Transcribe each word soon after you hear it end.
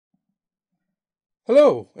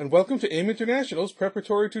Hello, and welcome to AIM International's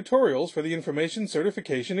preparatory tutorials for the Information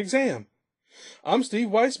Certification Exam. I'm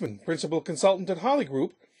Steve Weissman, Principal Consultant at Holly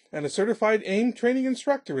Group, and a certified AIM training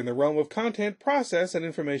instructor in the realm of content process and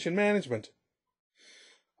information management.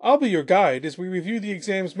 I'll be your guide as we review the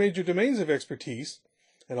exam's major domains of expertise,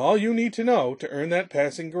 and all you need to know to earn that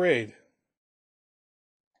passing grade.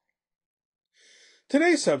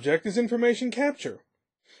 Today's subject is information capture,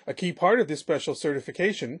 a key part of this special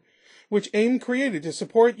certification, which AIM created to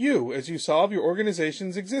support you as you solve your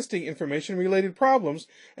organization's existing information-related problems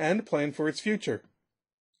and plan for its future.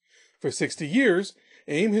 For 60 years,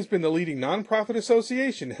 AIM has been the leading nonprofit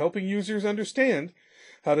association helping users understand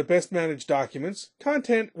how to best manage documents,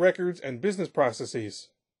 content, records, and business processes.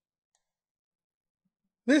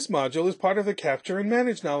 This module is part of the Capture and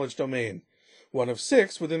Manage Knowledge domain, one of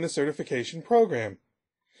 6 within the certification program.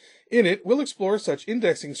 In it, we'll explore such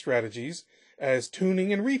indexing strategies as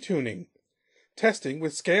tuning and retuning, testing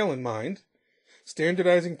with scale in mind,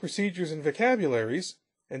 standardizing procedures and vocabularies,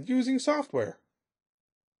 and using software.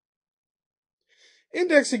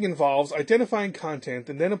 Indexing involves identifying content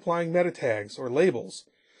and then applying meta tags, or labels,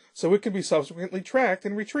 so it can be subsequently tracked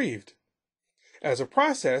and retrieved. As a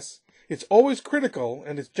process, it's always critical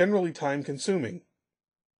and it's generally time-consuming.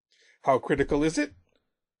 How critical is it?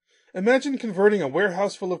 Imagine converting a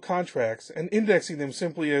warehouse full of contracts and indexing them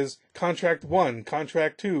simply as Contract 1,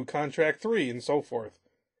 Contract 2, Contract 3, and so forth.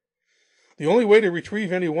 The only way to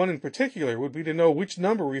retrieve any one in particular would be to know which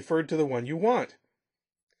number referred to the one you want.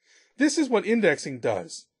 This is what indexing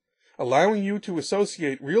does, allowing you to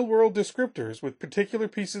associate real-world descriptors with particular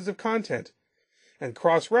pieces of content, and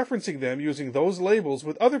cross-referencing them using those labels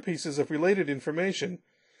with other pieces of related information,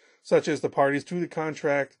 such as the parties to the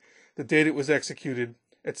contract, the date it was executed,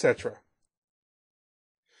 etc.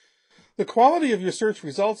 The quality of your search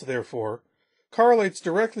results, therefore, correlates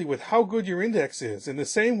directly with how good your index is, in the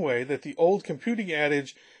same way that the old computing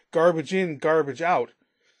adage, garbage in, garbage out,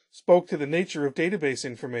 spoke to the nature of database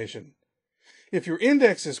information. If your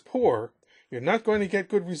index is poor, you're not going to get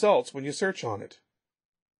good results when you search on it.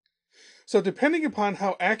 So depending upon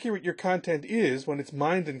how accurate your content is when it's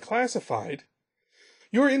mined and classified,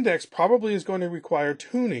 your index probably is going to require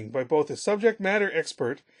tuning by both a subject matter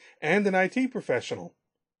expert and an IT professional.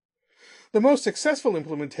 The most successful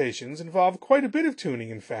implementations involve quite a bit of tuning,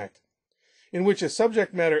 in fact, in which a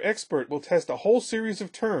subject matter expert will test a whole series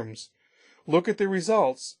of terms, look at the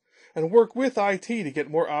results, and work with IT to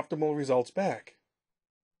get more optimal results back.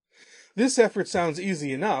 This effort sounds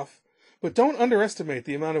easy enough, but don't underestimate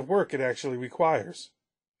the amount of work it actually requires.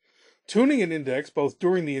 Tuning an index both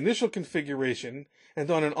during the initial configuration and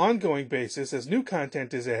on an ongoing basis as new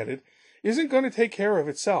content is added isn't going to take care of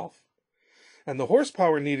itself. And the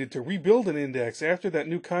horsepower needed to rebuild an index after that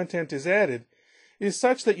new content is added is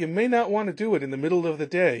such that you may not want to do it in the middle of the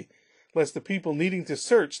day, lest the people needing to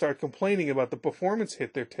search start complaining about the performance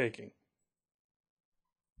hit they're taking.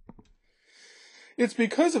 It's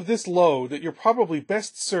because of this load that you're probably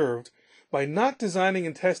best served by not designing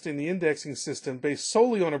and testing the indexing system based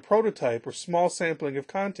solely on a prototype or small sampling of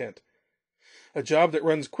content. A job that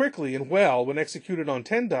runs quickly and well when executed on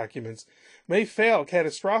 10 documents may fail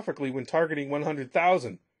catastrophically when targeting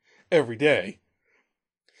 100,000 every day.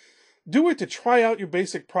 Do it to try out your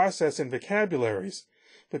basic process and vocabularies,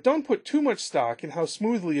 but don't put too much stock in how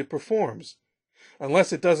smoothly it performs,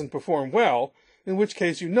 unless it doesn't perform well, in which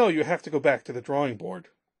case you have to go back to the drawing board.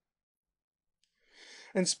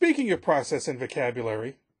 And speaking of process and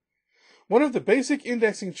vocabulary, one of the basic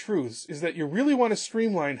indexing truths is that you really want to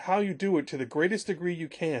streamline how you do it to the greatest degree you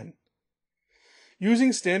can.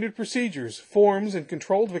 Using standard procedures, forms, and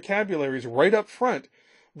controlled vocabularies right up front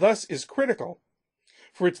thus is critical,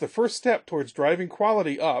 for it's the first step towards driving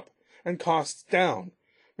quality up and costs down,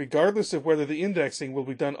 regardless of whether the indexing will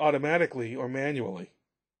be done automatically or manually.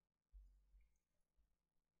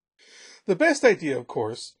 The best idea, of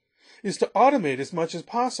course, is to automate as much as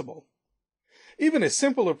possible. Even a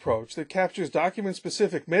simple approach that captures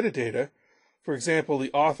document-specific metadata, for example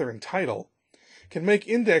the author and title, can make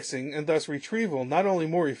indexing and thus retrieval not only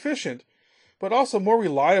more efficient, but also more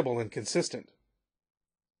reliable and consistent.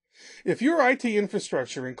 If your IT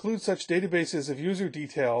infrastructure includes such databases of user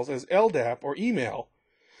details as LDAP or email,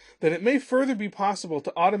 then it may further be possible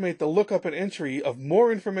to automate the lookup and entry of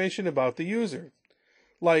more information about the user,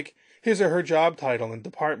 like his or her job title and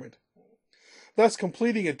department, thus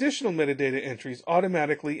completing additional metadata entries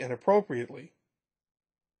automatically and appropriately.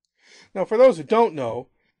 Now, for those who don't know,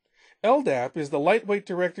 LDAP is the Lightweight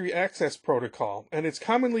Directory Access Protocol, and it's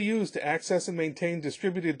commonly used to access and maintain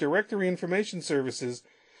distributed directory information services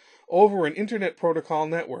over an Internet Protocol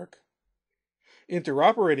network.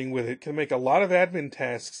 Interoperating with it can make a lot of admin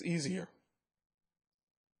tasks easier.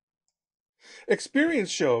 Experience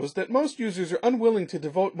shows that most users are unwilling to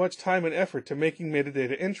devote much time and effort to making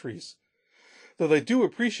metadata entries, though they do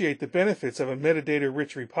appreciate the benefits of a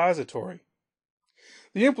metadata-rich repository.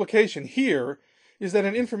 The implication here is that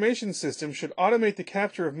an information system should automate the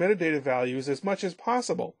capture of metadata values as much as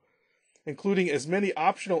possible, including as many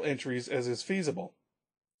optional entries as is feasible.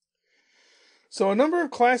 So a number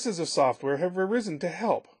of classes of software have arisen to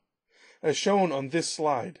help, as shown on this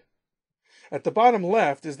slide. At the bottom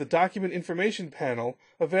left is the Document Information panel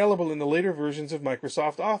available in the later versions of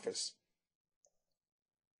Microsoft Office.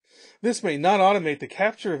 This may not automate the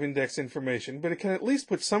capture of index information, but it can at least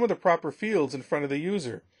put some of the proper fields in front of the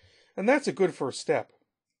user, and that's a good first step.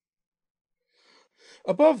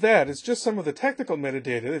 Above that is just some of the technical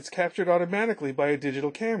metadata that's captured automatically by a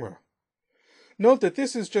digital camera. Note that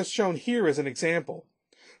this is just shown here as an example,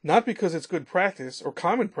 not because it's good practice, or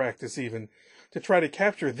common practice even, to try to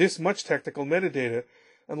capture this much technical metadata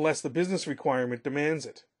unless the business requirement demands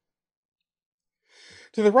it.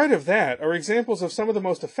 To the right of that are examples of some of the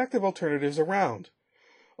most effective alternatives around: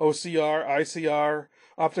 OCR, ICR,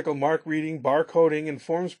 optical mark reading, barcoding, and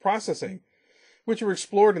forms processing, which are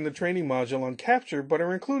explored in the training module on capture but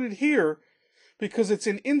are included here because it's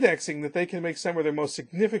in indexing that they can make some of their most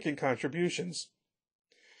significant contributions.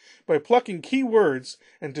 By plucking keywords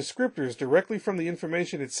and descriptors directly from the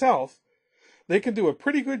information itself, they can do a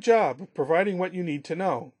pretty good job of providing what you need to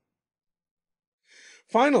know.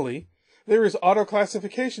 Finally, there is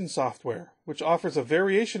auto-classification software, which offers a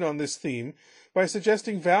variation on this theme by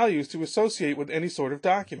suggesting values to associate with any sort of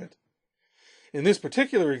document. In this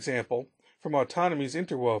particular example, from Autonomy's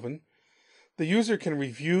Interwoven, the user can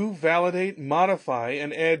review, validate, modify,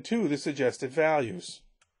 and add to the suggested values.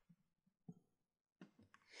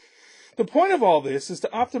 The point of all this is to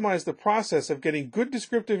optimize the process of getting good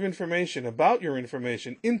descriptive information about your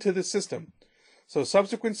information into the system, so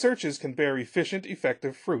subsequent searches can bear efficient,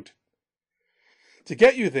 effective fruit. To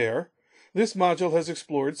get you there, this module has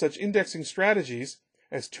explored such indexing strategies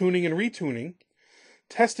as tuning and retuning,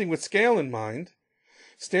 testing with scale in mind,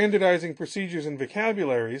 standardizing procedures and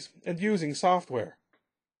vocabularies, and using software.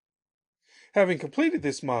 Having completed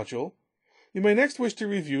this module, you may next wish to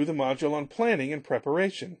review the module on planning and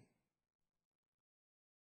preparation.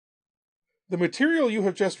 The material you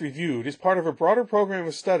have just reviewed is part of a broader program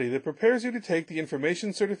of study that prepares you to take the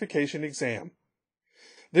Information Certification exam.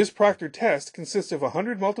 This proctored test consists of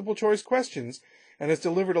 100 multiple-choice questions and is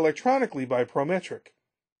delivered electronically by Prometric.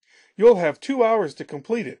 You'll have 2 hours to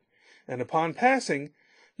complete it, and upon passing,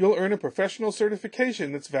 you'll earn a professional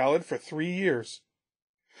certification that's valid for 3 years.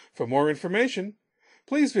 For more information,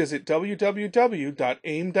 please visit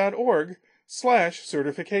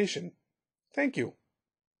www.aim.org/certification. Thank you.